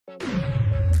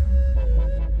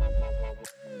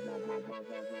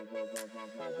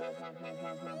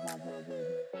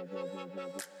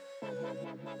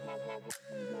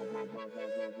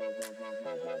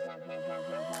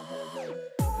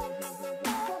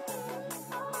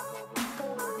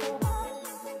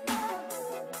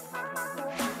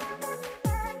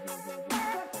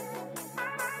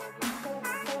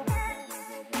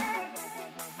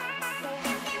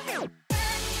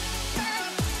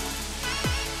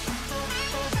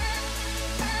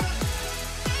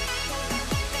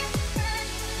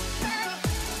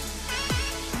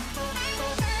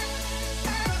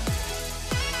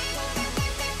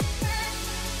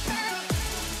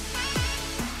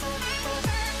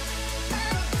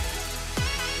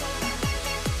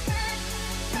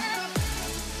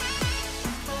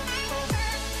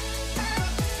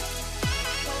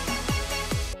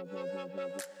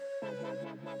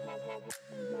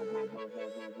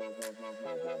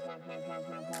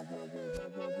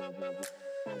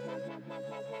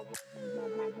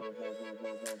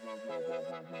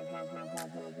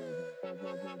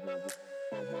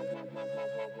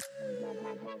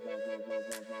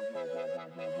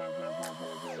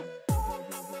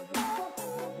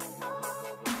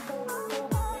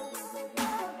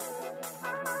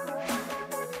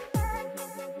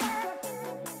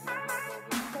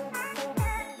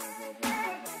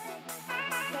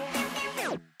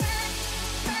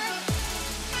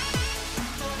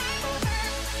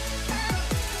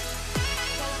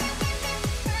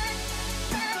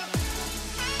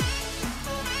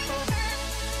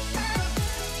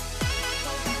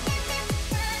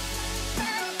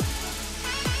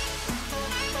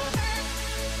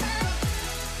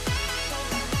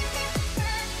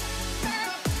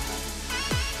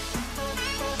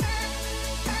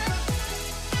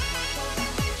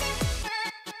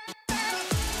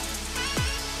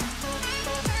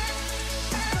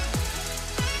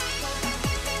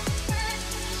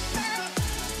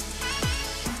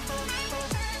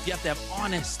You have to have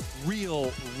honest,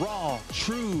 real, raw,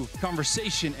 true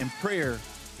conversation and prayer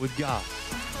with God.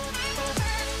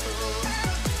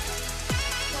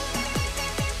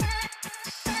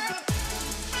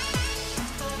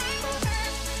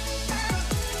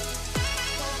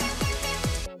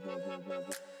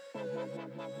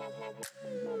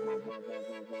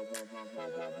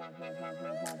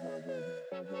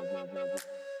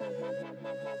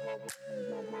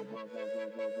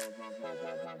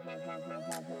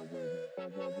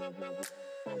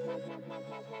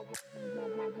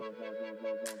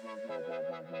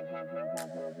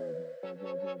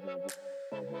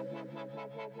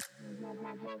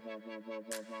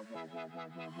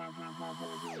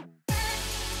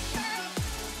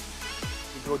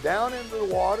 You go down into the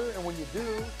water, and when you do,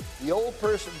 the old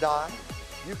person dies.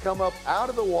 You come up out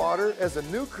of the water as a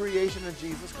new creation in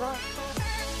Jesus Christ.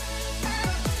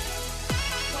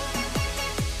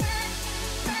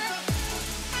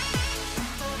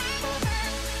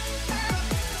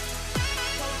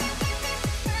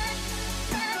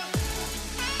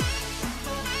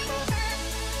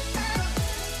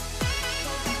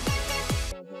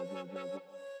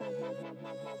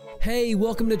 Hey,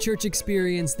 welcome to Church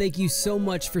Experience. Thank you so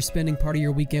much for spending part of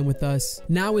your weekend with us.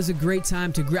 Now is a great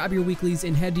time to grab your weeklies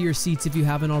and head to your seats if you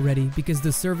haven't already, because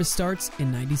the service starts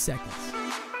in 90 seconds.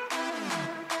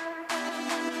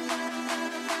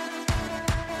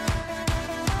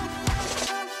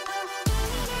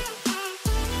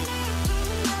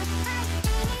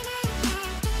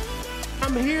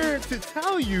 I'm here to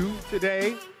tell you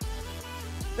today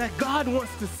that God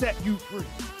wants to set you free.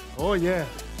 Oh yeah,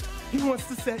 He wants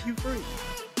to set you free.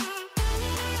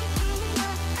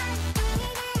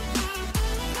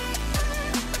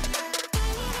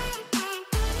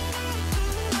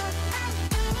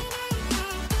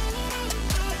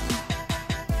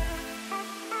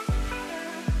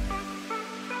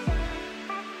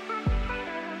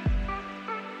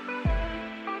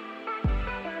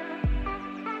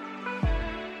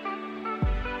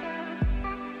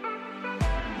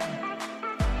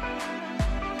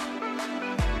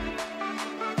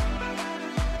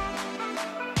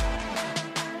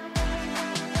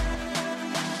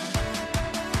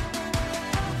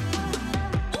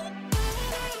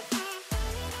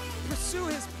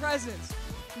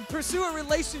 Pursue a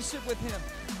relationship with Him.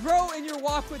 Grow in your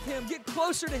walk with Him. Get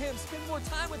closer to Him. Spend more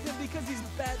time with Him because He's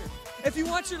better. If you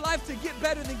want your life to get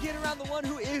better, then get around the one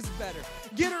who is better.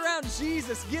 Get around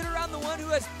Jesus. Get around the one who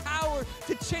has power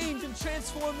to change and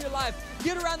transform your life.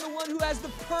 Get around the one who has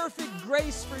the perfect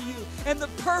grace for you and the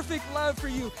perfect love for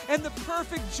you and the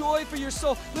perfect joy for your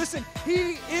soul. Listen,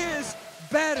 He is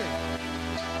better.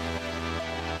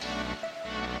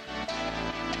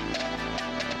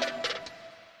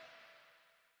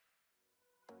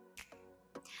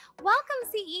 Welcome,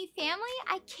 CE family.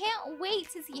 I can't wait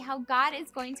to see how God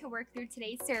is going to work through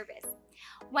today's service.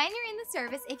 When you're in the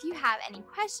service, if you have any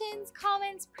questions,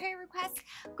 comments, prayer requests,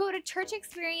 go to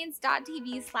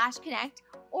churchexperience.tv/connect,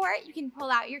 or you can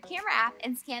pull out your camera app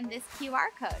and scan this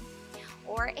QR code.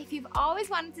 Or if you've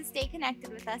always wanted to stay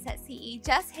connected with us at CE,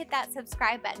 just hit that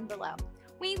subscribe button below.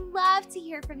 We love to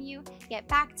hear from you, get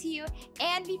back to you,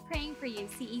 and be praying for you,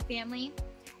 CE family.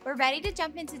 We're ready to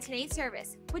jump into today's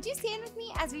service. Would you stand with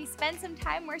me as we spend some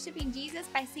time worshiping Jesus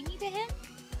by singing to Him?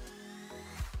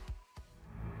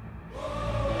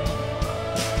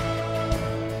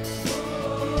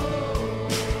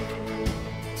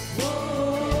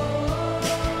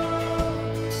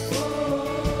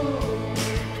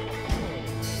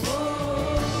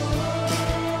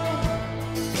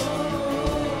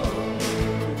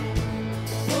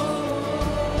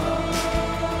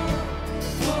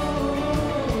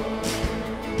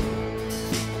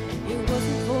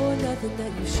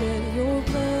 That you shed your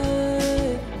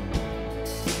blood,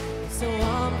 so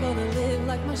I'm gonna live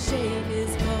like my shame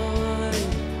is gone.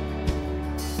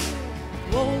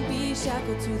 Won't be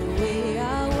shackled to the way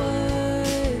I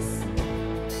was.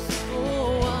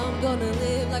 Oh, I'm gonna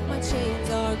live like my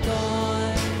chains are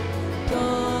gone,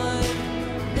 gone.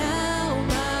 Now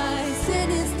my sin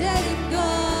is dead and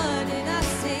gone, and I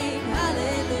sing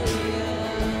hallelujah.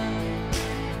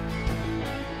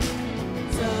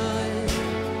 Done.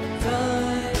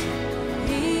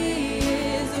 He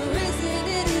is risen,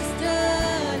 it is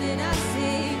done, and I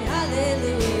sing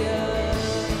hallelujah.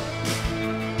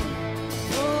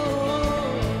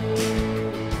 Oh,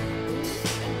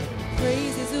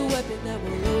 praise is a weapon that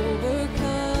will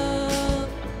overcome.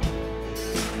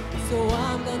 So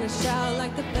I'm gonna shout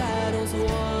like the battle's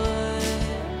won.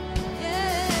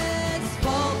 Yes,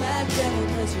 fall back devil,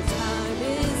 'cause your time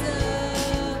is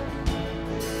up.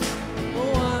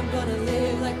 Oh, I'm gonna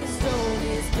live like the stone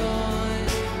is gone.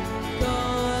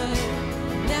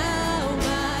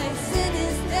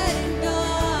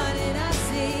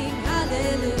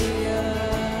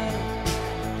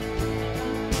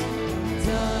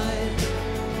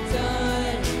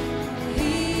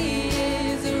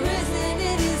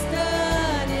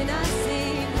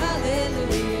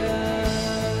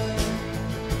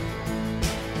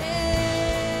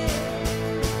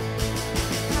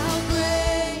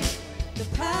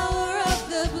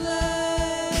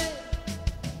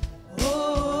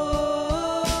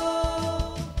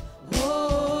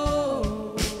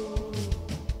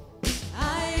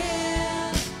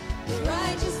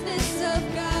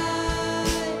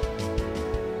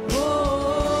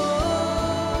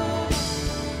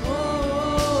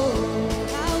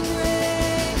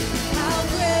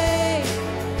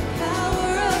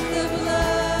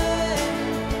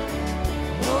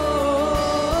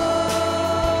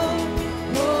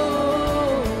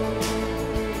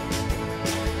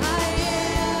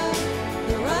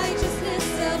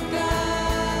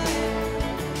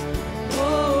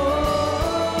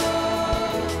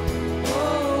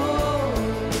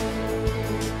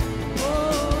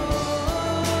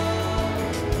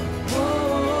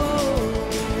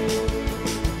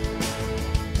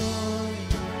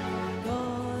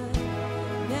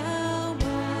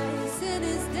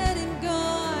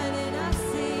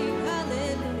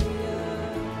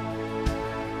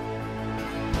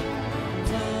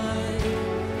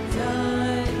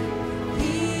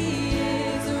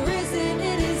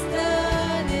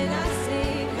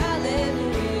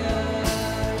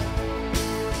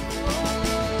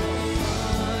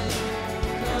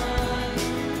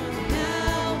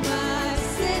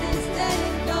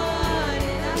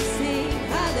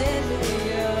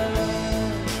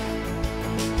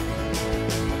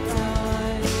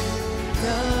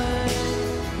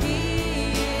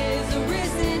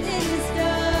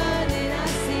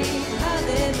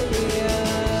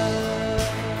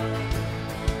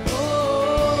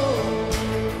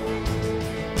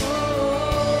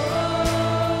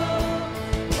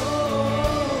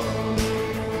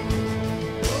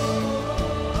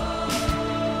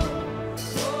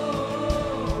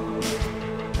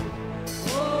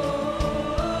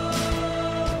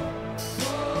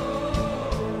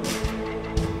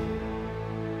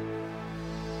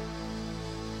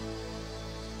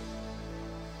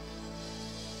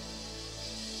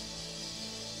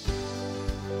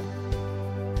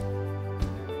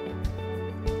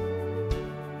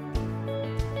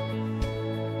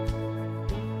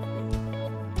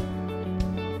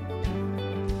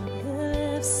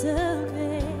 of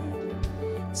serving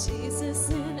Jesus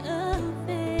in a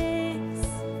face.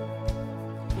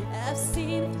 I've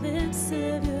seen a glimpse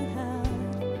of your heart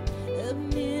a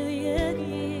million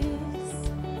years.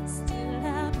 Still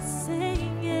I'm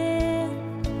singing.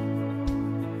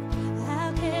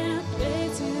 How can I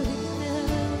praise you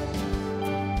enough?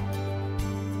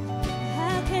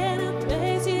 How can I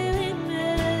praise you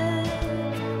enough?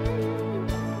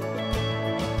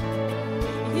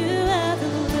 You are the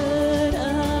Lord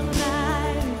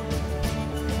Almighty,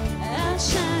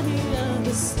 outshining of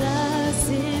the stars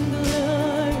in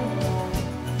glory.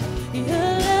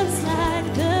 Your love's like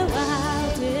the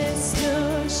wildest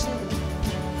ocean.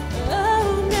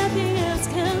 Oh, nothing else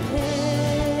compares.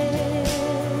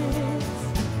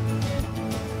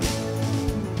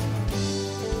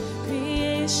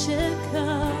 Creation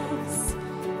comes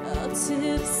up to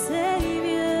the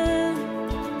Savior.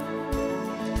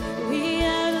 We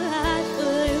are alive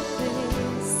for your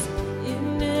praise in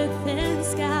earth and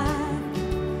sky.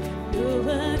 No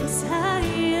one is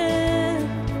higher.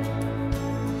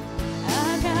 I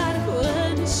gotta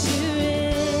wonder you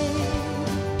reign.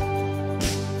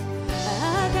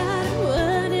 I gotta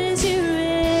wonder you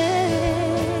reign.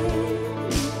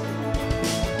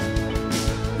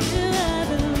 You are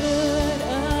the Lord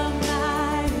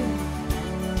Almighty,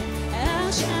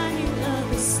 outshining of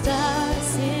the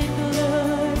stars in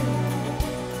glory.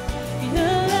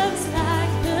 Your love's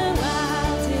like the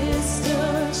wildest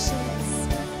oceans.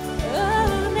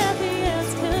 Oh, nothing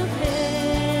else compares.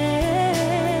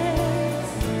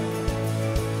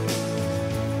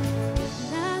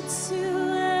 Not to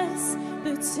us,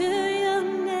 but to your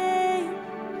name,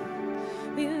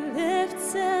 we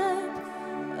lift up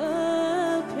a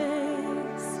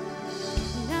praise.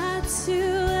 Not to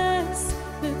us,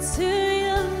 but to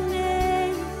your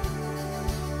name,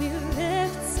 we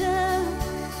lift up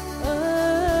a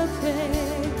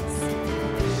praise.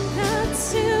 Not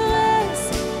to us,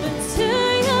 but to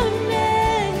your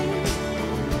name,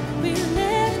 we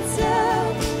lift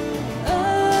up a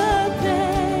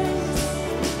praise.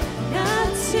 Not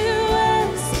to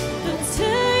us, but to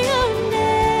your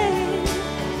name,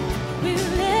 we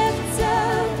lift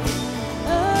up a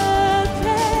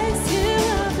praise. You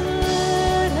are the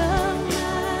Lord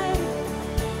Almighty,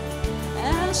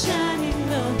 outshining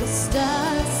of the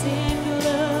stars in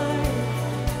glory.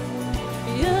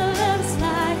 Your love's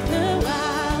like the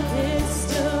wildest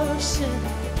ocean.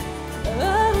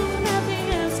 Oh, nothing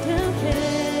else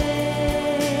compares.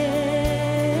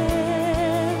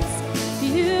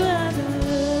 You are the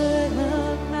Lord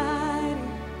Almighty,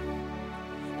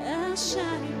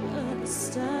 outshining of the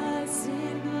stars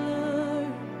in glory.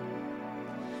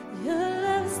 Your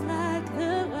love's like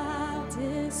the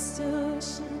wildest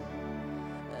ocean.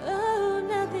 Oh,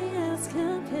 nothing else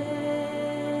compares.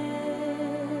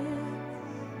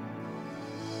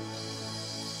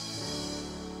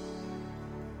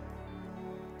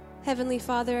 Heavenly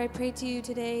Father, I pray to you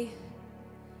today,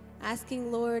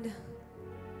 asking, Lord,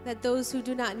 that those who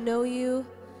do not know you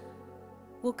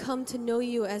will come to know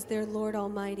you as their Lord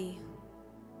Almighty.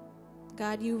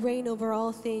 God, you reign over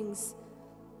all things.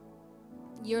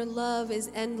 Your love is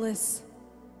endless.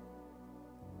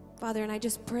 Father, and I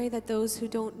just pray that those who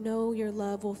don't know your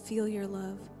love will feel your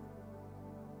love.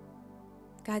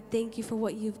 God, thank you for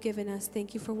what you've given us.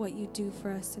 Thank you for what you do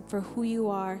for us and for who you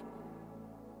are.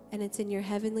 And it's in your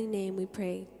heavenly name we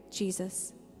pray,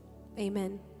 Jesus.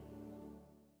 Amen.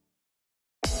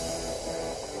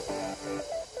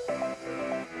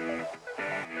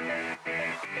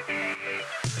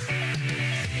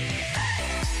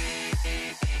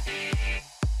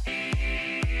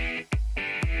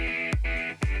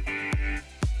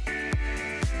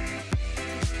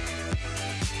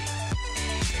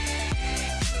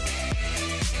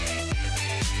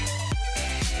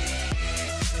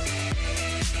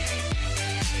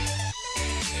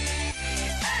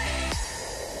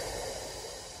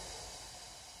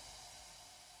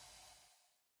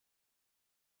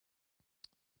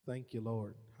 Thank you,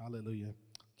 Lord. Hallelujah.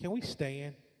 Can we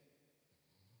stand?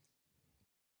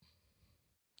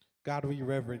 God, we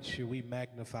reverence you. We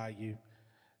magnify you.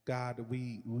 God,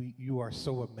 you are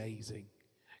so amazing.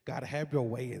 God, have your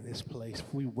way in this place.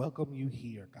 We welcome you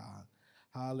here, God.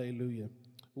 Hallelujah.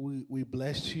 We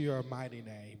bless your mighty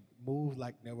name. Move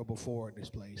like never before in this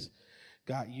place.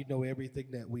 God, you know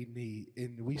everything that we need.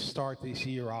 And we start this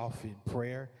year off in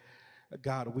prayer.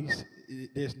 God,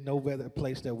 there's no better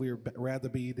place that we'd rather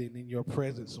be than in your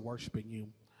presence worshiping you.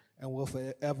 And we'll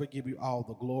forever give you all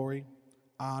the glory,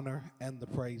 honor, and the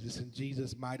praises. In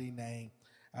Jesus' mighty name,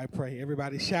 I pray.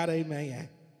 Everybody shout amen.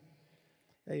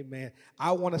 Amen.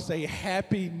 I want to say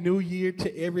Happy New Year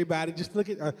to everybody. Just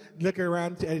look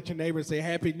around at your neighbor and say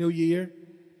Happy New Year.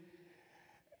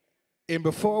 And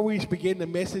before we begin the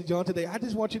message on today, I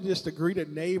just want you just to greet a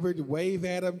neighbor, to wave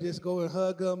at them, just go and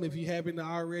hug them. If you haven't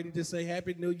already, just say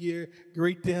Happy New Year.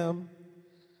 Greet them.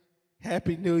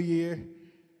 Happy New Year.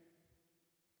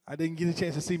 I didn't get a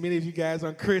chance to see many of you guys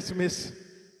on Christmas.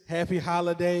 Happy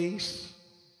holidays.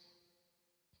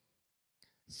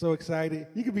 So excited.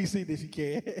 You can be seated if you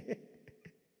can.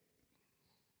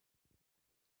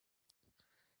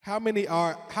 How many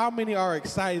are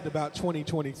excited about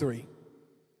 2023?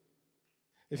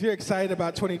 If you're excited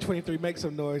about 2023, make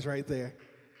some noise right there.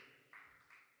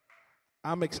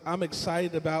 I'm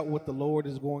excited about what the Lord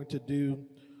is going to do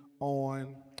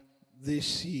on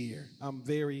this year. I'm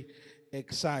very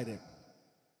excited.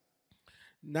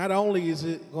 Not only is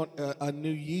it a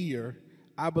new year,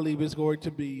 I believe it's going to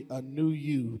be a new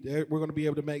you. We're going to be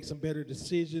able to make some better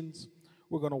decisions.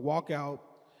 We're going to walk out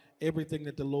everything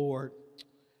that the Lord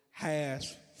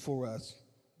has for us.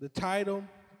 The title,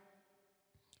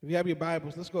 if you have your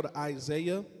Bibles, let's go to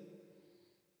Isaiah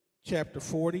chapter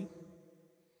 40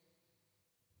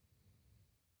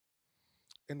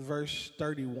 and verse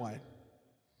 31.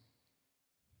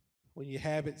 When you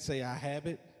have it, say, I have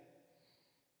it.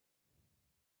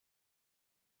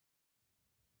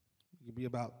 Give me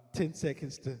about 10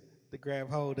 seconds to grab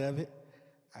hold of it.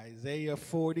 Isaiah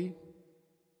 40,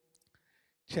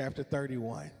 chapter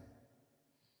 31.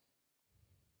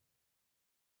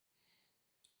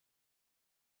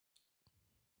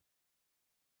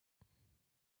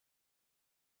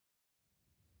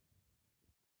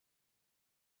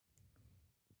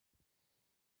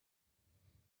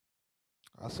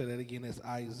 I'll say that again. It's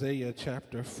Isaiah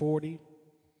chapter 40.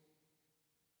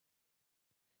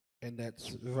 And that's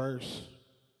verse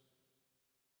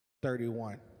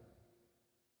 31.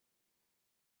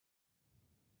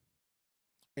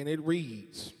 And it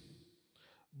reads,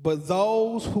 but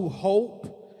those who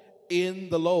hope in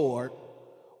the Lord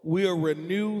will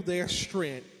renew their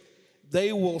strength.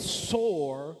 They will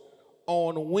soar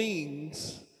on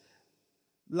wings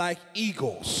like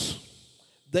eagles.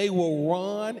 They will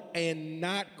run and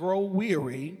not grow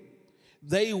weary.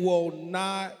 They will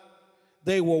walk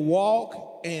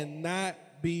and not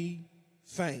be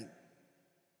faint.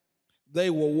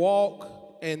 They will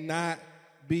walk and not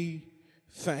be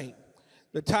faint.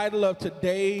 The title of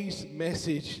today's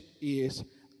message is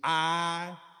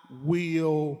I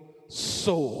Will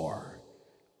Soar.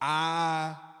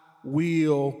 I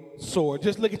will soar.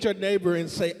 Just look at your neighbor and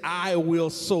say, I will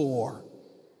soar.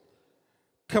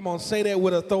 Come on, say that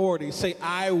with authority. Say,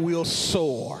 I will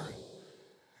soar.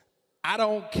 I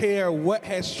don't care what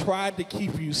has tried to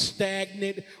keep you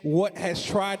stagnant, what has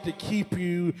tried to keep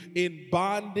you in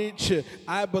bondage.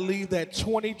 I believe that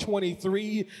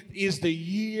 2023 is the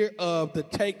year of the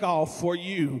takeoff for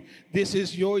you. This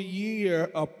is your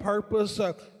year of purpose.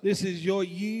 This is your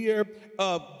year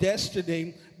of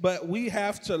destiny. But we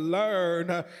have to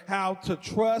learn how to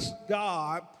trust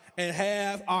God and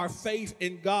have our faith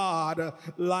in God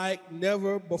like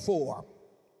never before.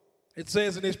 It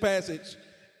says in this passage,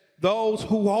 those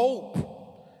who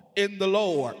hope in the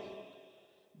Lord,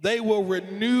 they will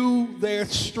renew their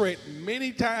strength.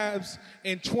 Many times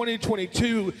in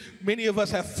 2022, many of us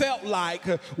have felt like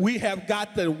we have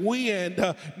got the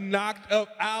wind knocked up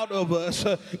out of us.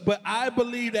 But I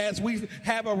believe as we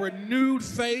have a renewed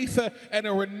faith and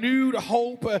a renewed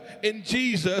hope in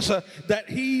Jesus, that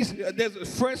there's a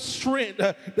fresh strength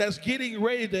that's getting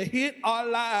ready to hit our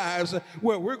lives,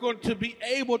 where we're going to be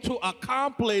able to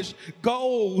accomplish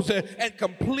goals and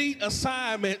complete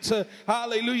assignments,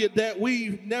 hallelujah, that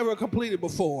we've never completed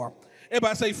before.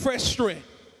 Everybody say fresh strength.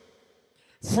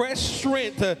 Fresh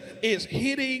strength is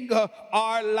hitting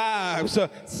our lives.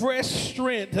 Fresh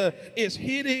strength is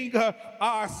hitting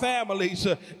our families.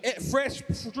 Fresh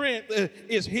strength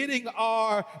is hitting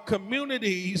our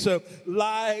communities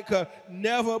like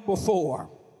never before.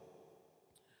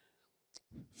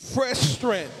 Fresh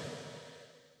strength.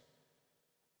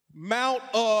 Mount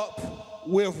up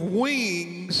with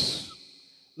wings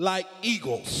like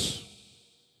eagles.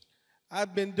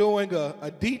 I've been doing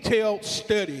a detailed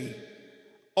study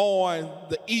on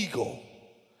the eagle.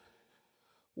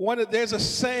 There's a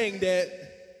saying that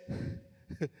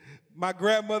my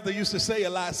grandmother used to say a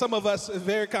lot. Some of us, a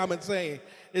very common saying.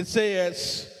 It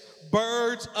says,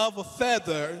 birds of a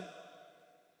feather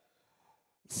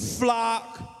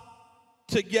flock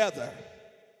together.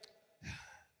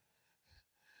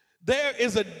 There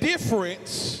is a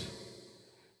difference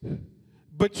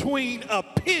between a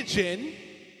pigeon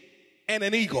and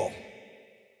an eagle.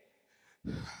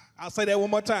 I'll say that one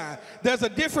more time. There's a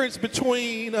difference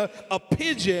between a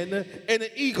pigeon and an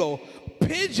eagle.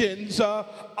 Pigeons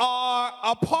are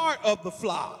a part of the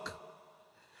flock,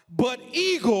 but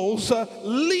eagles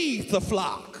lead the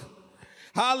flock.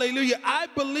 Hallelujah. I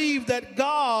believe that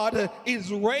God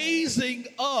is raising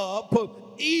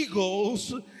up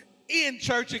eagles in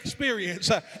church experience.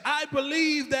 I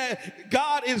believe that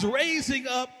God is raising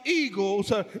up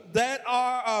eagles that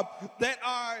are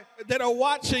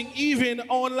watching even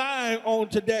online on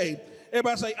today.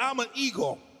 Everybody say, I'm an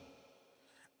eagle.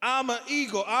 I'm an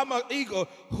eagle. I'm an eagle.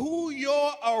 Who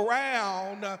you're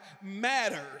around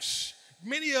matters.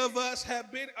 Many of us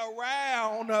have been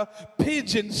around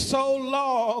pigeons so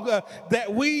long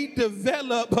that we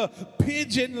develop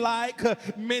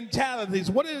pigeon-like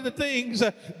mentalities. One of the things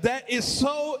that is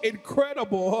so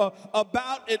incredible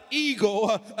about an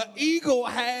eagle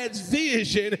has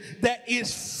vision that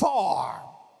is far.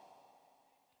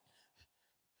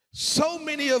 So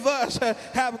many of us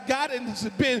have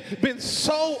been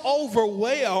so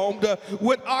overwhelmed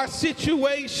with our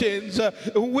situations,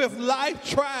 with life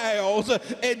trials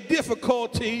and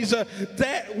difficulties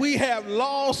that we have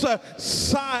lost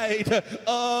sight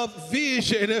of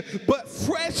vision. But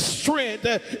fresh strength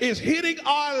is hitting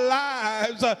our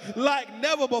lives like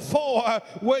never before,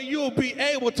 where you'll be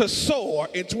able to soar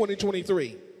in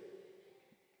 2023.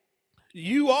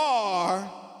 You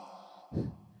are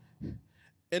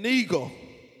an eagle.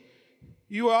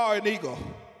 You are an eagle.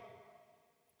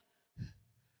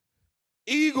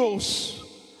 Eagles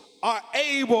are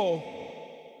able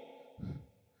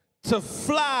to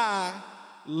fly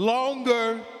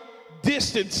longer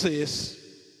distances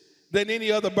than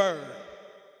any other bird.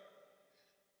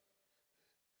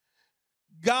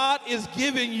 God is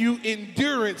giving you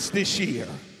endurance this year.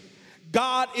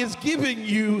 God is giving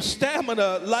you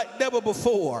stamina like never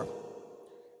before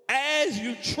as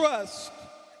you trust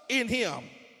in him.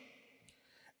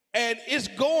 And it's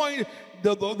going,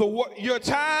 your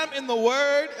time in the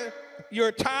word,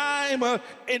 your time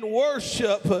in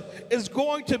worship is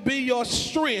going to be your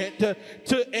strength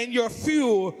and your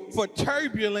fuel for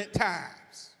turbulent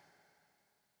times.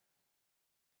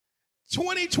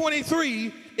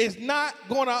 2023 is not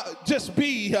going to just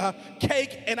be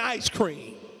cake and ice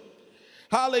cream.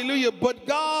 Hallelujah. But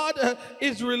God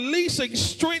is releasing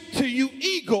strength to you,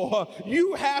 eagle.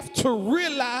 You have to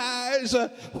realize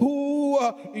who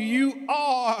you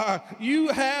are. You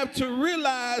have to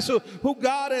realize who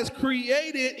God has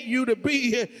created you to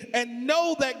be, and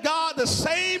know that God, the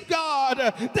same God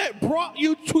that brought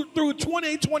you through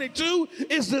 2022,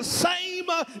 is the same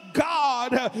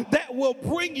God that will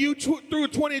bring you through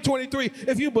 2023.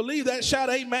 If you believe that, shout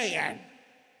amen.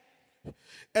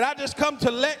 And I just come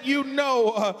to let you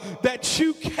know that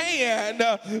you can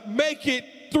make it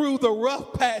through the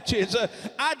rough patches.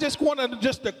 I just want to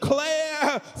just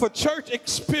declare for church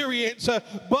experience,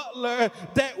 Butler,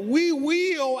 that we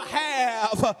will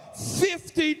have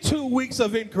 52 weeks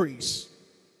of increase.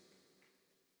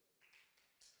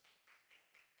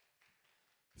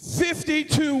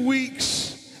 52 weeks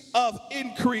of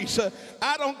increase.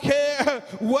 I don't care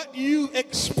what you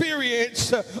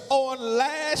experienced on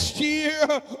last year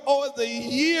or the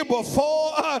year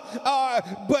before,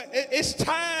 but it's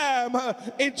time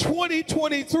in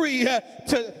 2023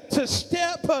 to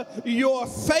step your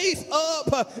faith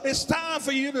up. It's time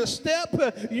for you to step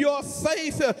your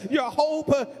faith, your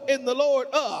hope in the Lord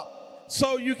up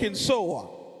so you can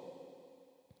soar.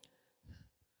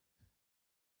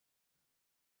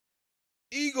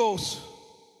 Eagles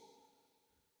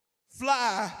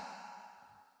fly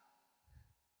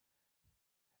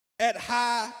at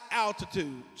high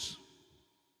altitudes.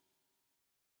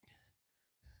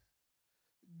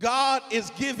 God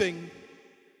is giving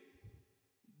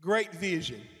great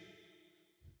vision.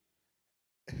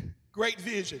 Great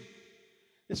vision.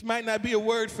 This might not be a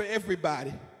word for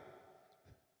everybody.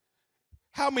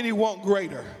 How many want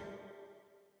greater?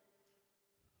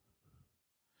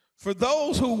 For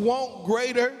those who want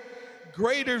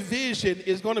greater vision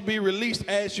is going to be released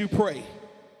as you pray,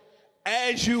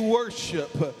 as you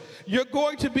worship. You're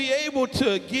going to be able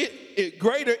to get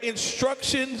greater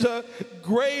instructions,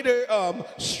 greater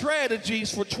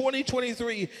strategies for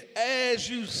 2023 as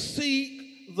you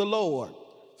seek the Lord.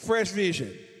 Fresh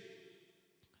vision.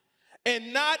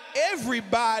 And not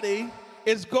everybody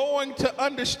is going to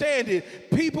understand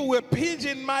it. People with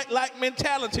pigeon-like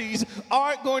mentalities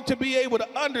aren't going to be able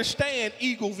to understand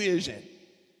eagle vision.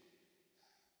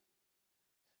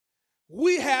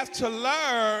 We have to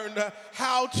learn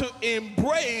how to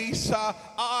embrace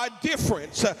our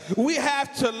difference. We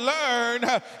have to learn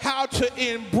how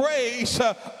to embrace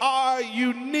our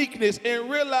uniqueness and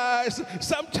realize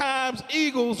sometimes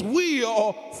eagles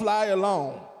will fly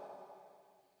alone.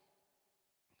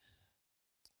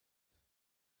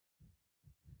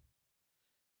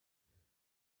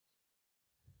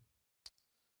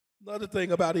 Another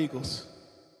thing about eagles.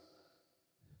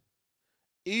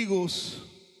 Eagles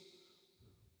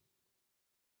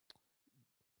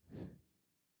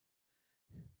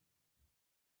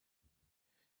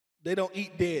they don't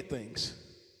eat dead things.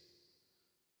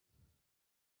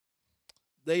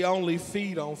 They only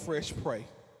feed on fresh prey.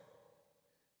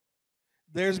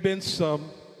 There's been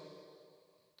some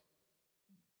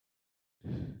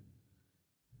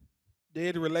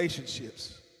dead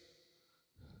relationships.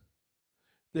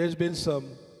 There's been some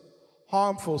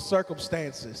harmful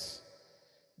circumstances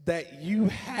that you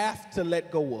have to let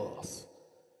go of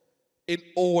in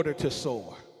order to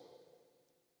soar.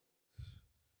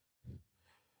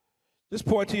 Just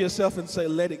point to yourself and say,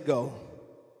 let it go.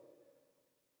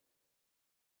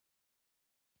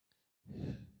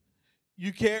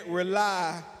 You can't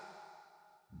rely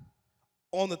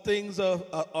on the things of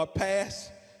our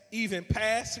past, even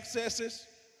past successes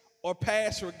or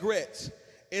past regrets.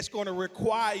 It's going to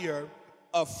require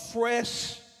a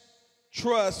fresh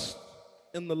trust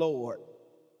in the Lord.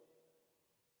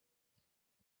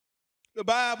 The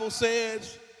Bible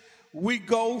says we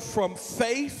go from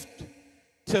faith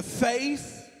to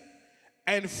faith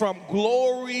and from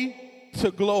glory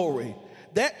to glory.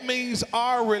 That means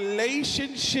our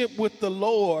relationship with the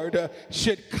Lord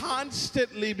should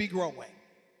constantly be growing.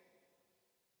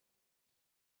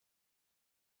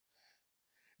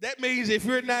 That means if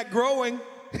you're not growing,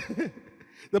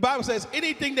 the Bible says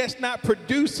anything that's not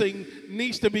producing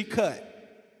needs to be cut.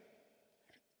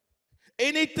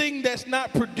 Anything that's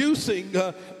not producing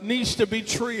needs to be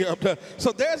trimmed.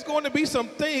 So there's going to be some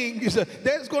things,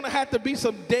 there's going to have to be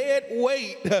some dead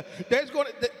weight.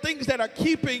 Things that are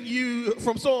keeping you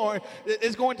from soaring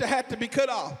is going to have to be cut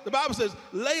off. The Bible says,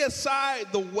 lay aside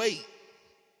the weight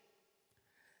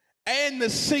and the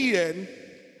sin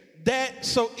that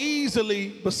so easily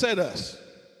beset us.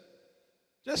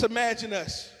 Just imagine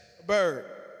us, a bird,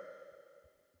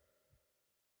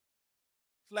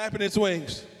 flapping its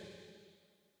wings.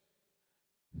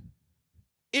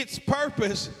 Its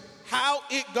purpose, how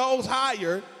it goes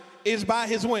higher, is by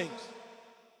his wings.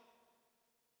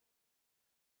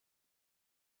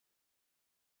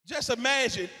 Just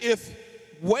imagine if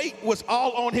weight was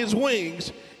all on his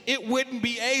wings, it wouldn't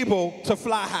be able to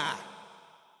fly high.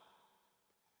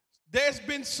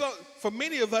 For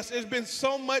many of us, there's been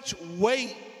so much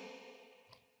weight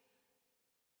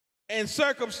and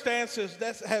circumstances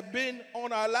that have been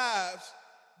on our lives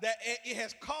that it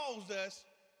has caused us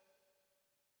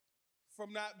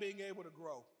from not being able to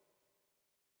grow.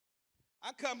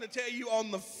 I come to tell you on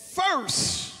the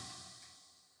first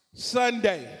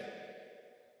Sunday,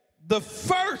 the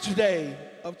first day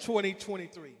of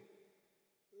 2023, lay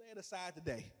it aside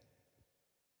today.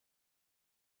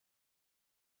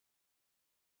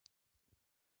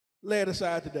 Lay it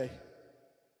aside today.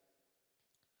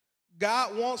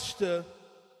 God wants to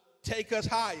take us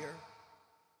higher,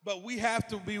 but we have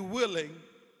to be willing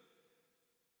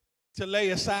to lay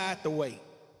aside the weight.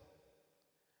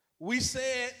 We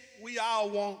said we all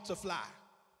want to fly.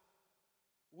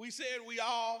 We said we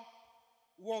all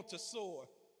want to soar.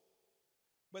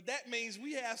 But that means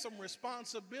we have some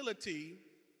responsibility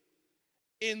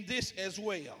in this as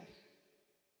well.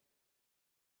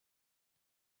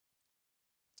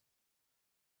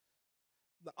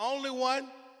 The only one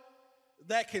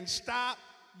that can stop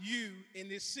you in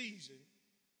this season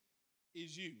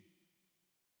is you.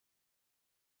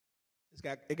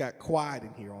 It got quiet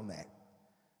in here on that.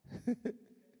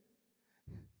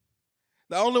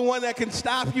 The only one that can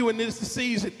stop you in this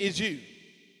season is you.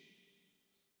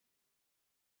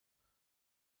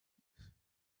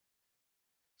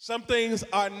 Some things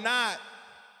are not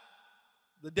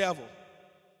the devil.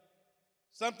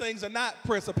 Some things are not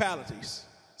principalities.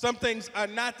 Some things are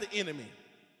not the enemy.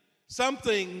 Some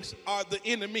things are the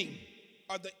enemy,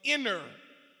 are the inner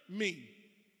me,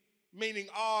 meaning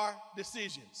our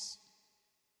decisions.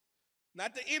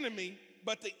 Not the enemy,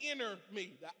 but the inner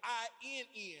me, the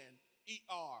INNER-me.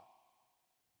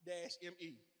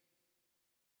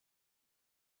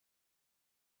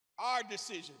 Our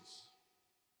decisions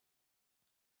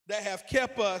that have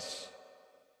kept us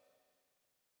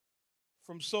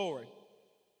from soaring.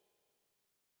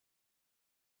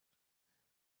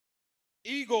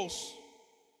 Eagles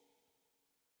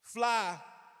fly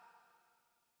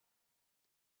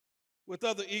with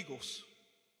other eagles.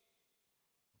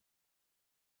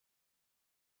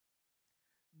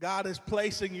 God is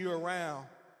placing you around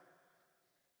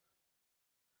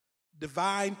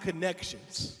divine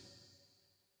connections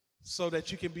so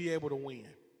that you can be able to win.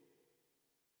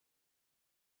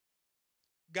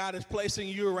 God is placing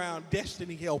you around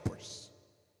destiny helpers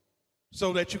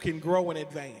so that you can grow and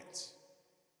advance.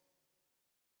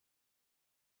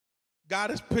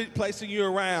 God is placing you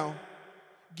around,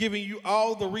 giving you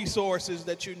all the resources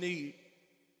that you need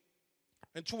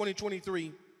in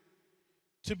 2023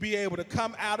 to be able to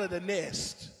come out of the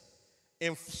nest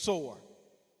and soar.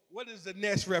 What does the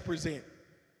nest represent?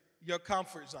 Your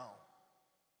comfort zone.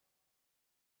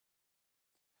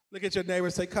 Look at your neighbor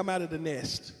and say, come out of the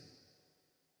nest.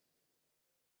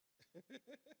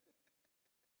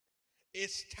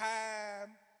 It's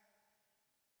time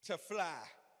to fly.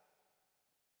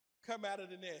 Come out of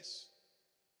the nest.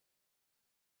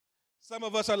 Some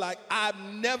of us are like, I've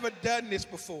never done this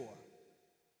before.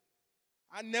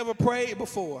 I never prayed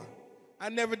before. I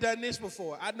never done this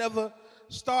before. I never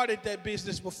started that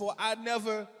business before. I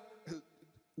never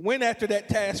went after that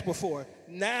task before.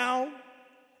 Now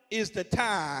is the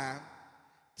time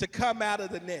to come out of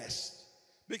the nest.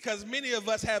 Because many of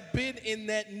us have been in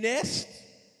that nest,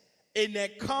 in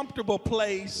that comfortable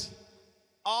place,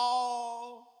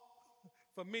 all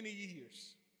for many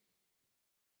years.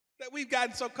 That we've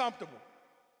gotten so comfortable.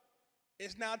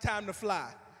 It's now time to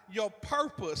fly. Your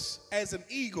purpose as an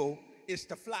eagle is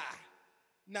to fly,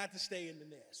 not to stay in the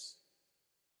nest.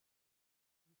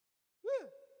 Woo.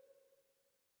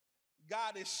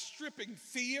 God is stripping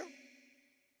fear.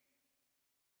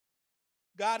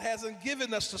 God hasn't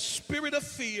given us the spirit of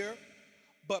fear,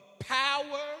 but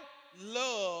power,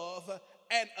 love,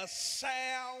 and a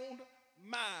sound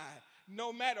mind.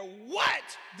 No matter what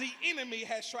the enemy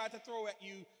has tried to throw at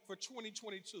you for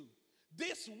 2022,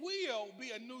 this will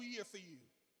be a new year for you.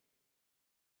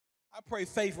 I pray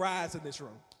faith rise in this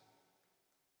room.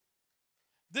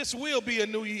 This will be a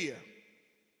new year.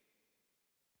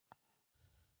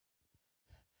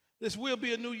 This will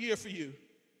be a new year for you.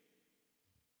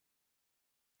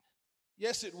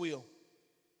 Yes, it will.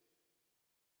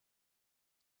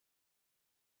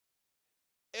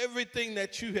 Everything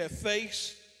that you have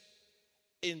faced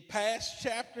in past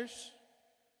chapters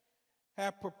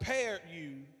have prepared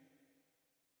you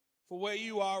for where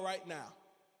you are right now.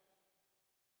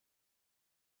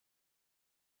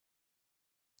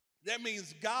 That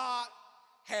means God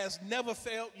has never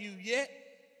failed you yet,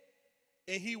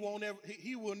 and he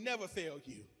will never fail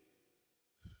you.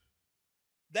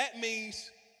 That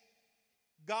means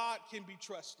God can be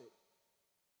trusted.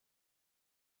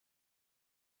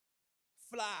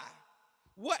 Fly.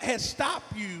 What has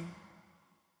stopped you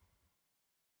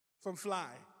from flying?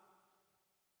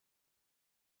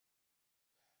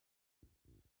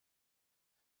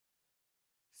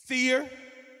 Fear,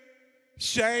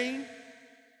 shame,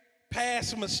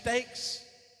 past mistakes.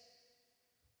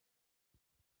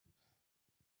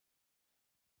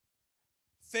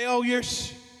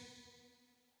 Failures.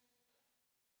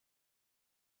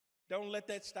 Don't let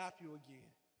that stop you again.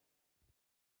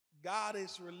 God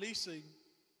is releasing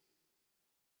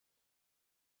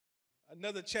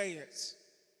another chance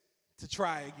to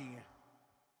try again.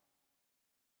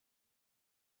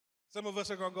 Some of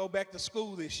us are going to go back to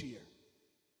school this year.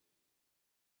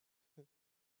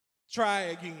 Try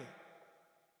again.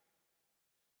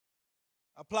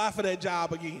 Apply for that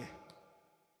job again.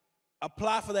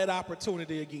 Apply for that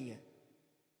opportunity again.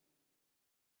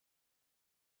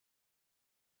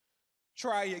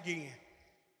 Try again.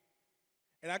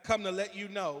 And I come to let you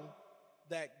know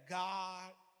that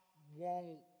God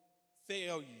won't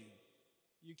fail you.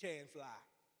 You can fly.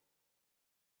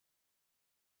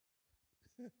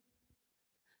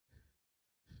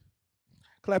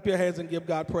 Clap your hands and give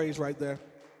God praise right there.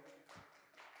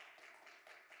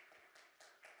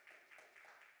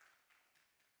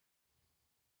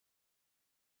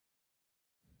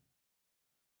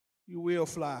 You will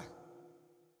fly.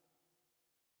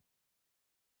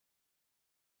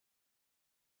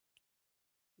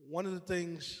 One of the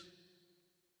things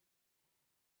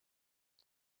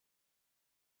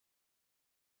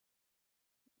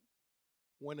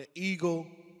when an eagle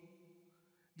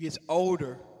gets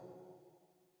older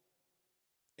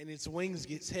and its wings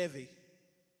gets heavy,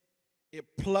 it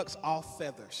plucks off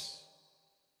feathers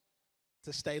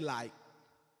to stay light,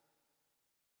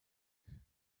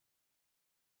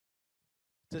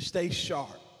 to stay sharp.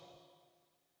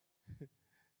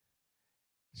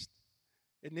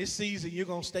 In this season, you're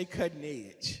going to stay cutting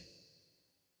edge.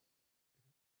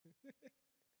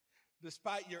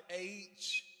 Despite your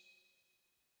age,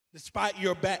 despite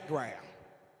your background.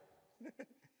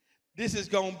 This is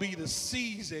going to be the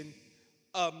season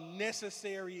of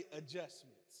necessary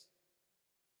adjustments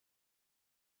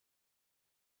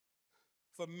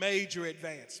for major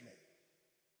advancement.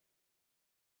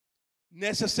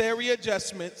 Necessary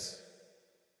adjustments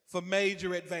for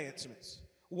major advancements.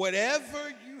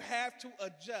 Whatever you have to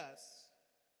adjust,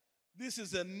 this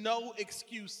is a no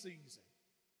excuse season.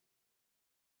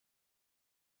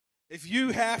 If you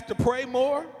have to pray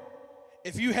more,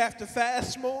 if you have to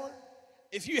fast more,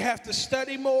 if you have to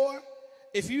study more,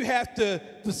 if you have to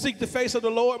seek the face of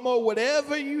the Lord more,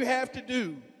 whatever you have to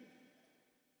do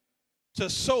to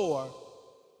soar,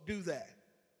 do that.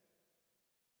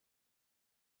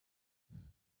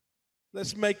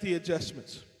 Let's make the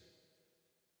adjustments.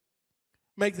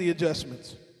 Make the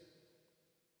adjustments.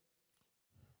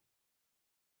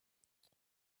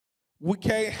 We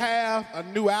can't have a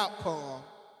new outcome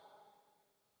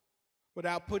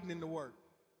without putting in the work,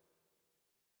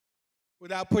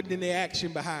 without putting in the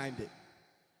action behind it.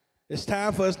 It's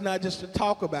time for us not just to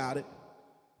talk about it,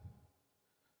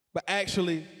 but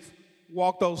actually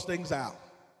walk those things out.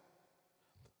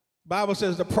 The Bible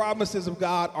says the promises of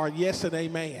God are yes and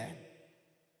amen.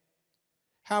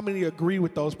 How many agree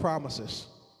with those promises?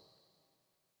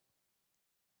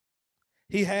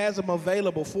 He has them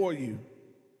available for you.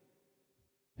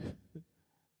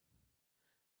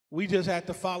 We just have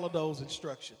to follow those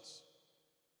instructions.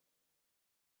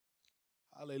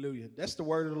 Hallelujah. That's the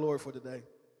word of the Lord for today.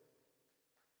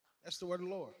 That's the word of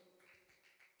the Lord.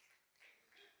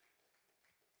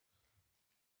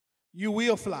 You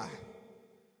will fly.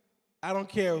 I don't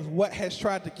care what has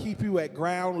tried to keep you at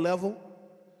ground level,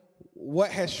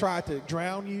 what has tried to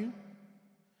drown you,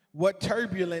 what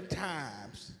turbulent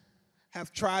times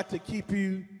have tried to keep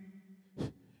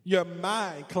your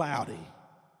mind cloudy,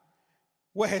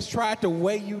 what has tried to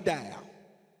weigh you down.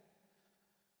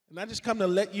 And I just come to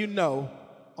let you know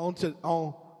on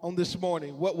this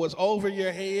morning, what was over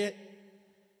your head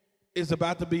is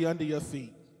about to be under your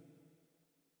feet.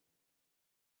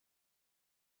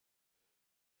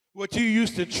 What you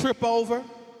used to trip over,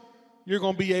 you're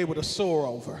going to be able to soar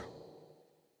over.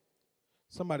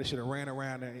 Somebody should have ran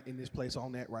around in this place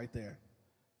on that right there.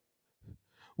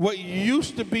 What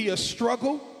used to be a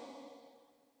struggle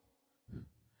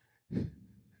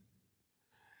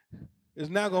is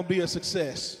now going to be a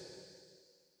success.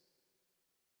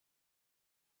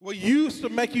 What used to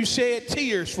make you shed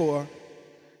tears for,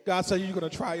 God said you're going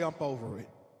to triumph over it.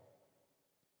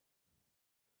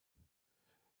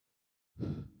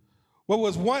 What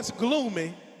was once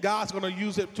gloomy, God's going to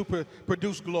use it to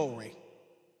produce glory.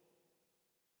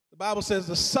 The Bible says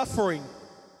the suffering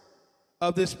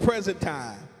of this present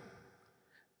time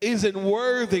isn't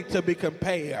worthy to be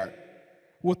compared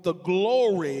with the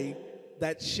glory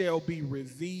that shall be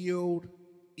revealed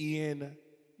in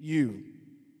you.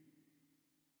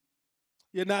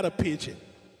 You're not a pigeon.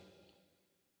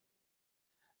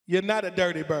 You're not a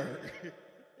dirty bird.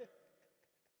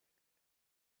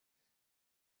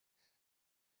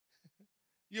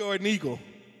 You're an eagle.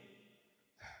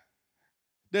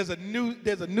 There's a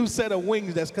new set of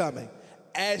wings that's coming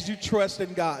as you trust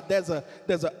in God. There's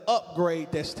an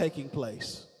upgrade that's taking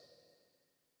place.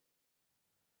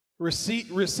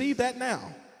 Receive that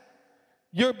now.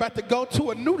 You're about to go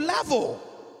to a new level.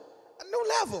 A new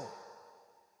level.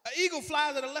 An eagle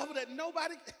flies at a level that no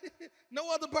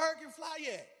other bird can fly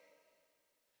yet.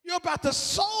 You're about to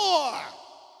soar.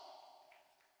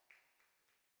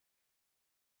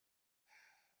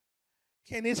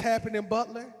 Can this happen in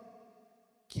Butler?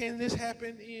 Can this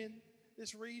happen in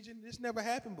this region? This never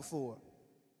happened before.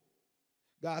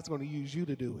 God's going to use you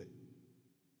to do it.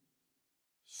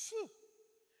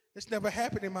 This never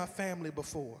happened in my family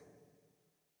before.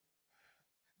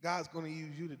 God's going to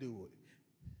use you to do it.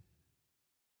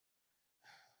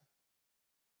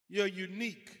 You're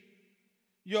unique.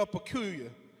 You're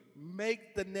peculiar.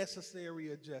 Make the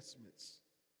necessary adjustments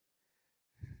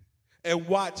and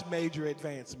watch major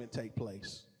advancement take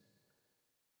place.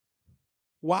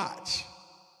 Watch.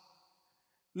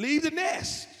 Leave the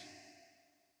nest.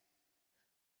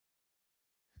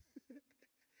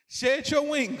 Shed your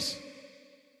wings.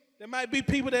 There might be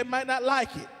people that might not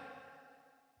like it.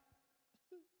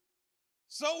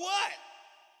 So what?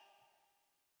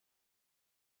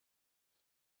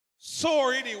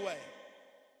 Soar anyway.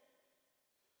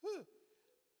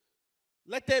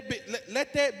 Let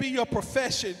that be your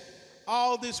profession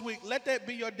all this week. Let that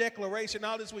be your declaration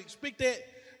all this week. Speak that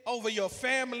over your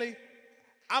family.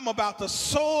 I'm about to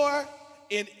soar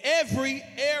in every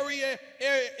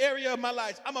area of my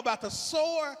life. I'm about to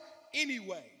soar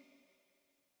anyway.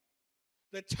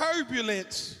 The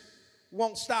turbulence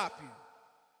won't stop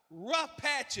you. rough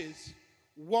patches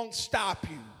won't stop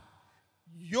you.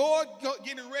 You're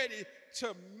getting ready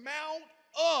to mount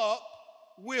up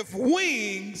with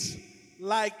wings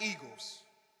like eagles.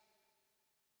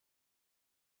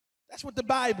 That's what the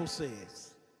Bible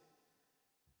says.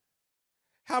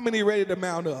 How many ready to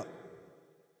mount up?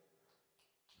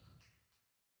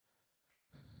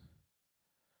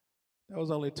 That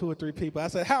was only 2 or 3 people. I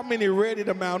said, how many ready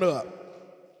to mount up?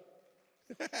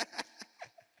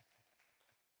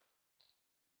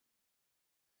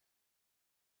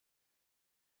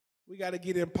 We got to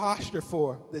get in posture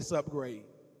for this upgrade.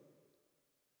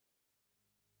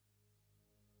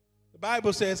 The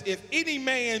Bible says, if any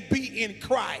man be in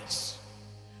Christ,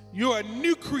 you're a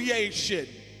new creation.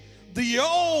 The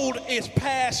old is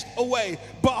passed away.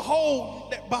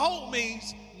 Behold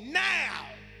means now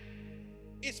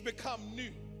it's become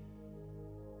new.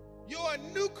 You're a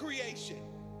new creation.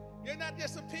 You're not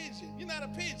just a pigeon. You're not a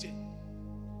pigeon.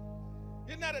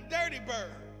 You're not a dirty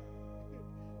bird.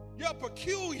 You're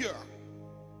peculiar.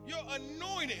 You're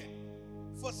anointed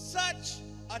for such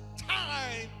a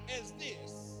time as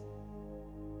this.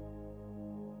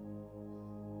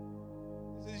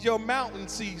 This is your mountain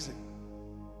season.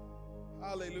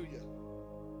 Hallelujah.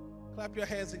 Clap your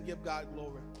hands and give God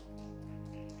glory.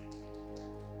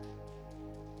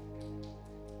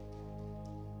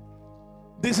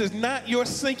 This is not your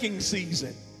sinking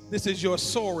season. This is your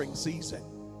soaring season.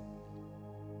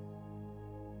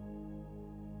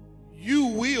 You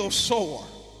will soar.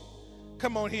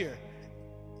 Come on here.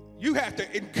 You have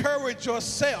to encourage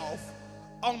yourself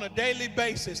on a daily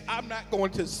basis. I'm not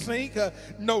going to sink.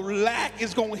 No lack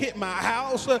is going to hit my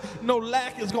house. No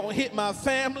lack is going to hit my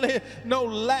family. No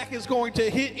lack is going to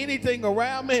hit anything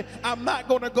around me. I'm not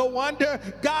going to go under.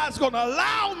 God's going to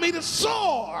allow me to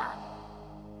soar.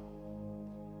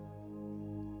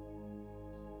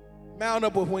 Mount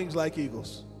up with wings like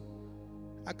eagles.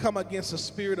 I come against a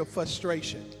spirit of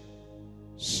frustration,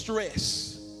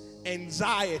 stress,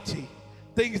 anxiety,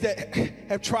 things that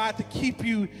have tried to keep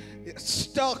you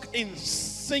stuck in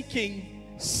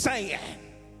sinking sand.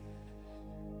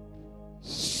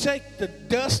 Shake the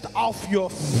dust off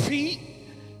your feet.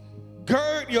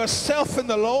 Gird yourself in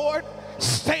the Lord.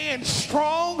 Stand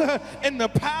strong in the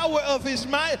power of his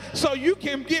might so you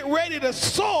can get ready to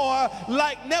soar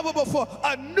like never before.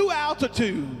 A new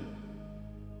altitude.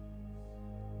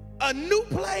 A new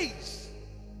place.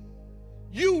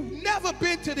 You've never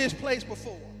been to this place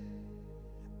before.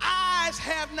 Eyes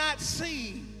have not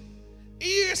seen,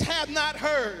 ears have not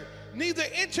heard, neither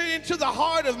entered into the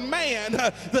heart of man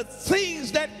the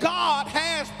things that God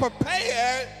has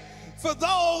prepared for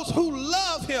those who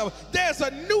love him. There's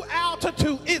a new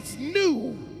altitude. It's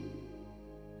new.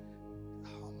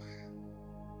 Oh, man.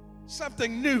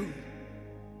 Something new,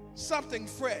 something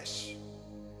fresh.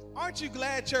 Aren't you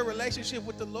glad your relationship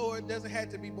with the Lord doesn't have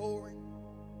to be boring?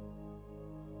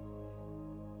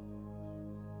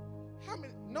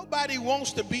 Nobody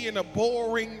wants to be in a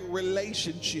boring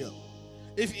relationship.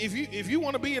 If you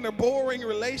want to be in a boring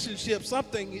relationship,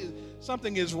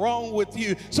 something is wrong with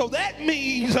you. So that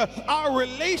means our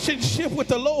relationship with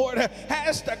the Lord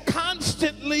has to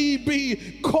constantly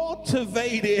be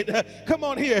cultivated. Come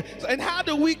on here. And how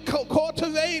do we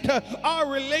cultivate our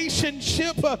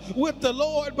relationship with the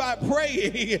Lord? By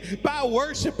praying, by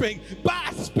worshiping,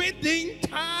 by spending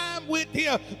time with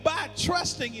him, by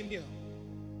trusting in him,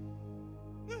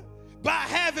 by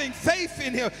having faith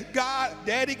in him. God,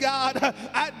 Daddy God,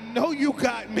 I know you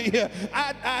got me.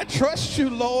 I trust you,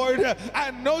 Lord. I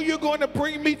know you're going to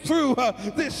bring me through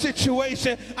this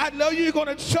situation. I know you're going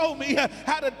to show me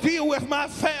how to deal with my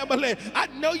family. I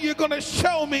know you're going to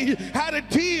show me how to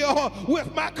deal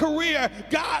with my career.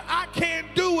 God, I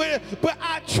can't do it, but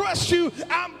I trust you.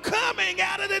 I'm coming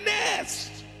out of the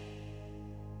nest.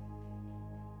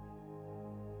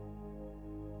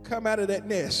 Come out of that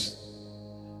nest.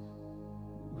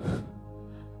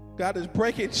 God is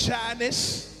breaking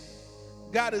shyness.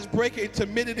 God is breaking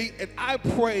timidity. And I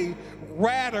pray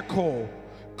radical,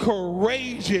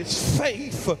 courageous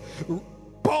faith,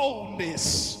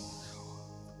 boldness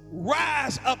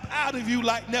rise up out of you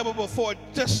like never before.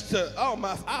 Just to,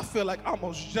 I feel like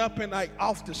almost jumping like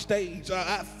off the stage.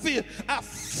 I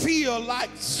feel like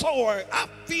soaring. I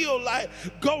feel like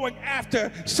going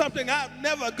after something I've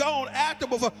never gone after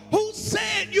before. Who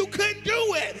said you couldn't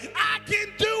do it? I can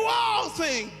do all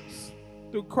things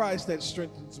through Christ that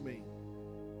strengthens me.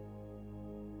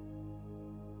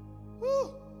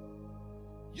 Whew.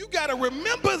 You got to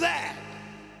remember that.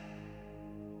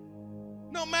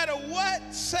 No matter what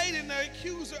Satan, the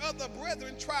accuser of the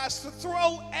brethren, tries to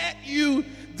throw at you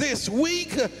this week,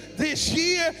 this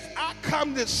year, I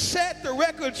come to set the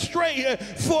record straight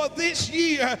for this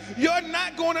year. You're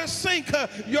not going to sink,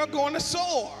 you're going to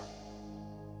soar.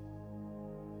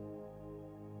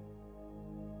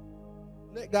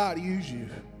 Let God use you.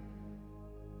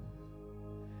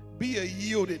 Be a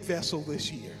yielded vessel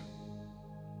this year.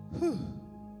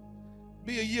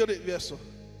 Be a yielded vessel.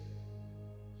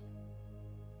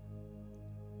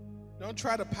 Don't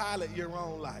try to pilot your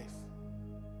own life.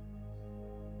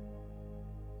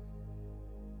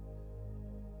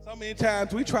 So many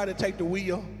times we try to take the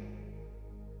wheel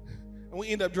and we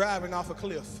end up driving off a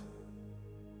cliff.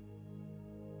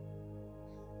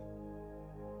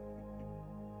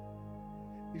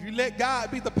 If you let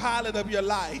God be the pilot of your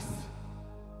life,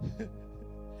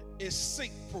 it's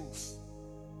sink proof.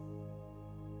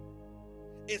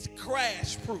 It's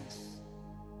crash proof.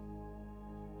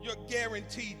 You're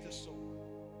guaranteed to soar.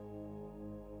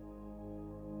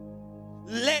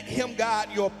 Let him guide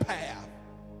your path.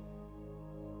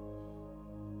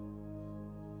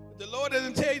 If the Lord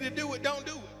doesn't tell you to do it, don't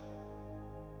do it.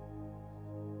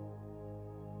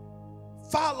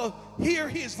 Follow, hear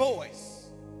his voice.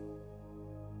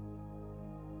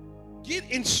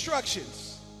 Get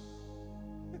instructions.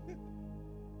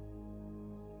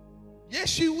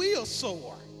 Yes, you will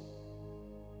soar.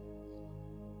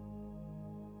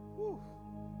 Whew.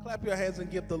 Clap your hands and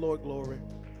give the Lord glory.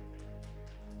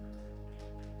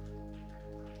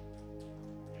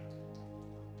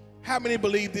 How many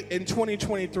believe that in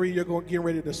 2023 you're going to get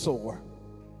ready to soar?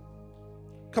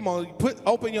 Come on,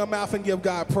 open your mouth and give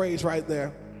God praise right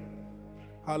there.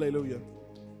 Hallelujah.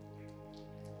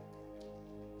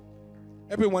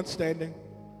 Everyone standing.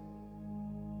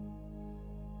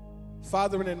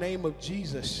 Father, in the name of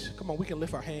Jesus, come on, we can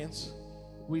lift our hands.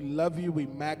 We love you, we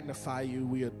magnify you,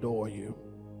 we adore you.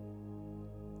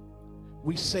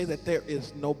 We say that there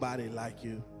is nobody like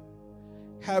you.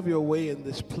 Have your way in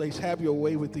this place. Have your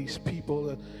way with these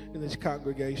people in this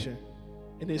congregation,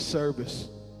 in this service.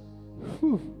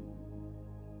 Whew.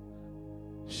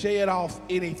 Shed off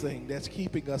anything that's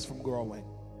keeping us from growing.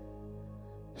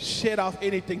 Shed off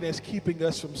anything that's keeping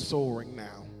us from soaring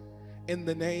now. In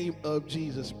the name of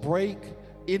Jesus, break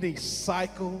any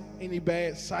cycle, any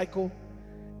bad cycle,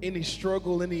 any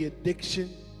struggle, any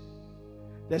addiction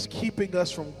that's keeping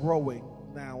us from growing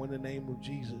now in the name of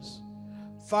Jesus.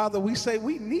 Father, we say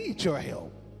we need your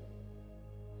help.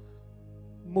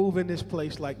 Move in this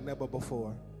place like never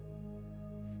before.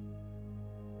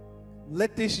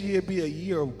 Let this year be a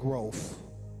year of growth.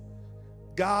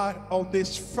 God, on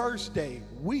this first day,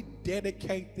 we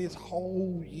dedicate this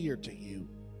whole year to you.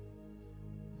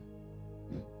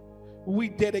 We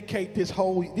dedicate this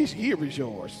year is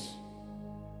yours.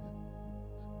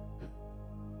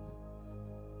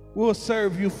 We'll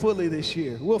serve you fully this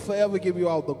year. We'll forever give you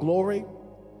all the glory,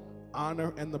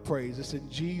 honor, and the praise. It's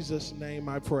in Jesus' name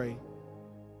I pray.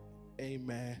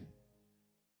 Amen.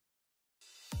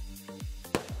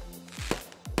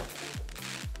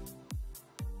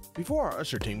 Before our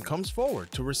usher team comes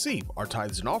forward to receive our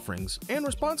tithes and offerings and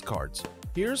response cards,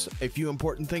 here's a few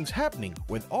important things happening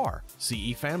with our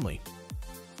CE family.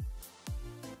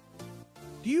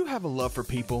 Do you have a love for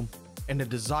people and a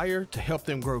desire to help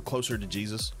them grow closer to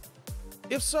Jesus?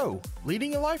 If so,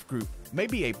 leading a life group may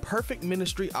be a perfect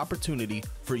ministry opportunity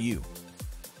for you.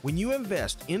 When you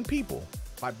invest in people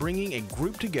by bringing a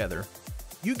group together,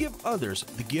 you give others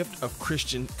the gift of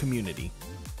Christian community.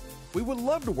 We would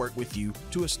love to work with you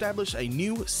to establish a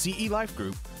new CE Life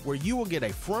group where you will get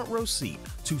a front row seat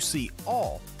to see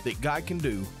all that God can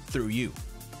do through you.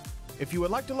 If you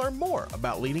would like to learn more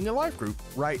about leading a life group,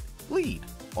 write LEAD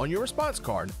on your response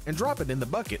card and drop it in the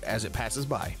bucket as it passes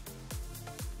by.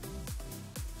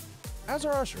 As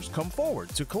our ushers come forward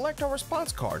to collect our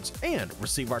response cards and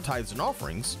receive our tithes and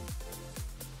offerings,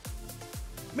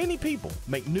 many people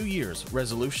make New Year's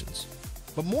resolutions,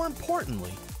 but more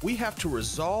importantly, we have to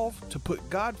resolve to put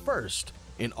God first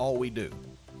in all we do.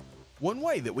 One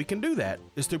way that we can do that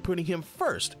is through putting Him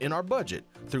first in our budget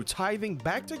through tithing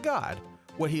back to God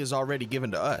what He has already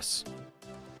given to us.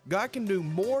 God can do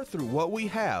more through what we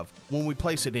have when we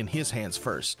place it in His hands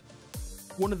first.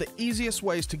 One of the easiest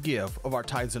ways to give of our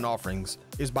tithes and offerings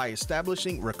is by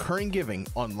establishing recurring giving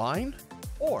online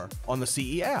or on the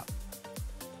CE app.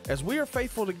 As we are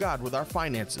faithful to God with our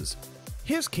finances,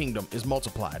 His kingdom is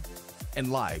multiplied and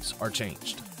lives are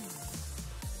changed.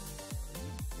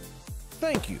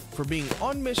 Thank you for being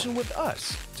on mission with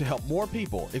us to help more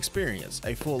people experience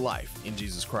a full life in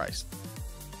Jesus Christ.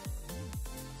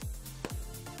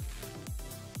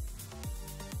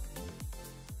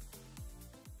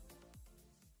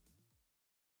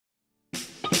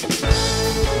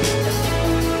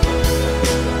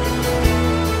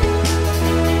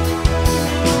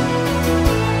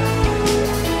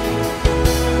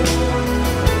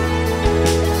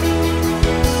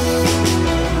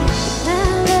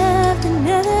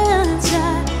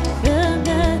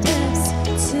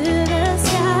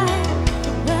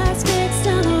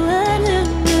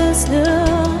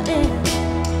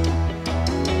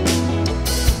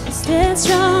 stand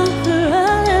strong for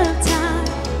all of time.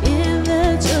 In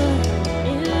the joy,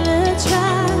 in the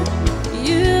trial,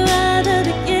 you are the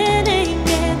beginning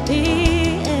and the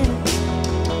end.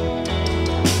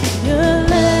 Your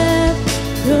love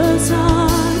goes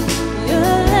on,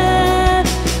 your love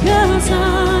goes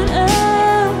on.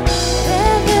 Oh,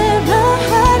 ever my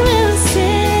heart will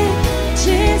sing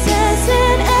Jesus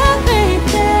in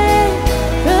everything.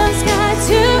 From sky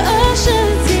to ocean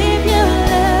deep, your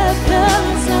love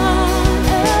goes on.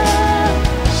 Oh,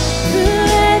 through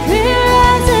every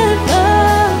rise and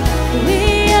fall, we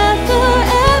are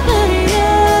forever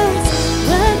yours.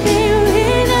 One thing we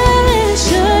know is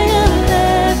sure, your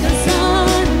love goes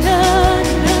on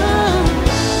and on.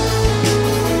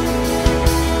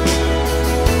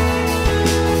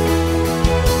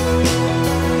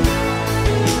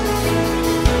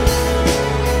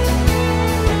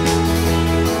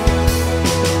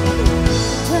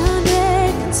 From day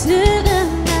into the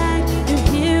night, you're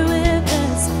here with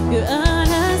us. You're on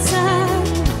our side.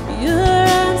 Your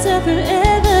arms are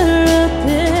forever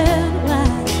open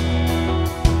wide.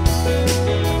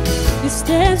 You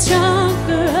stand strong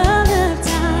for all of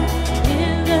time.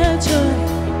 In the joy,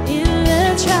 in the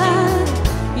trial,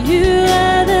 you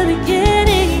are the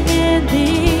beginning and the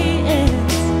end.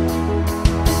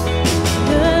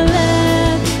 Your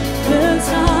love goes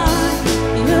on,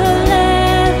 your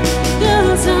love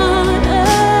goes on.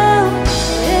 Oh,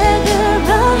 ever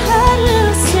my heart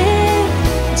will sing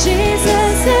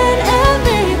Jesus in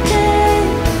everything.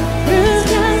 Through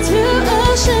sky to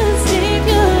oceans deep,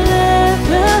 your love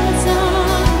goes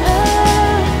on.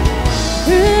 Oh,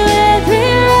 through every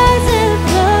rise and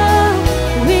fall,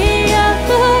 we are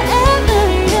forever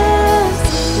yours.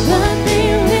 One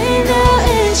thing we know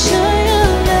is sure, your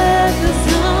love goes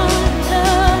on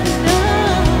and on.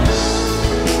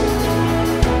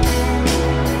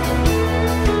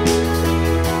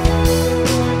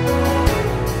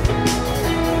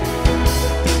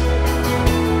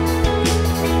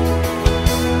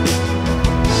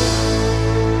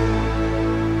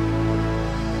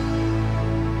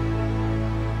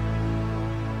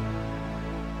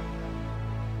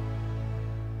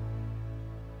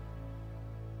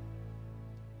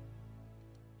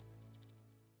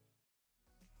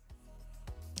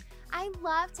 I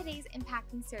love today's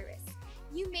impacting service.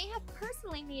 You may have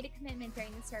personally made a commitment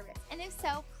during the service, and if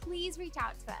so, please reach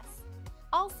out to us.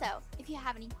 Also, if you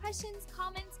have any questions,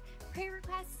 comments, prayer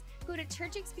requests, go to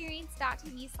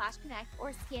churchexperience.tv/connect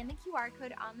or scan the QR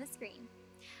code on the screen.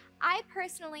 I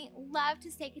personally love to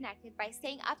stay connected by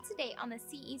staying up to date on the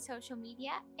CE social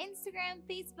media, Instagram,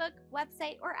 Facebook,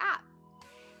 website, or app.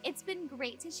 It's been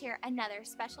great to share another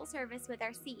special service with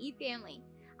our CE family.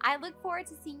 I look forward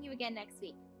to seeing you again next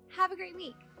week. Have a great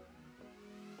week.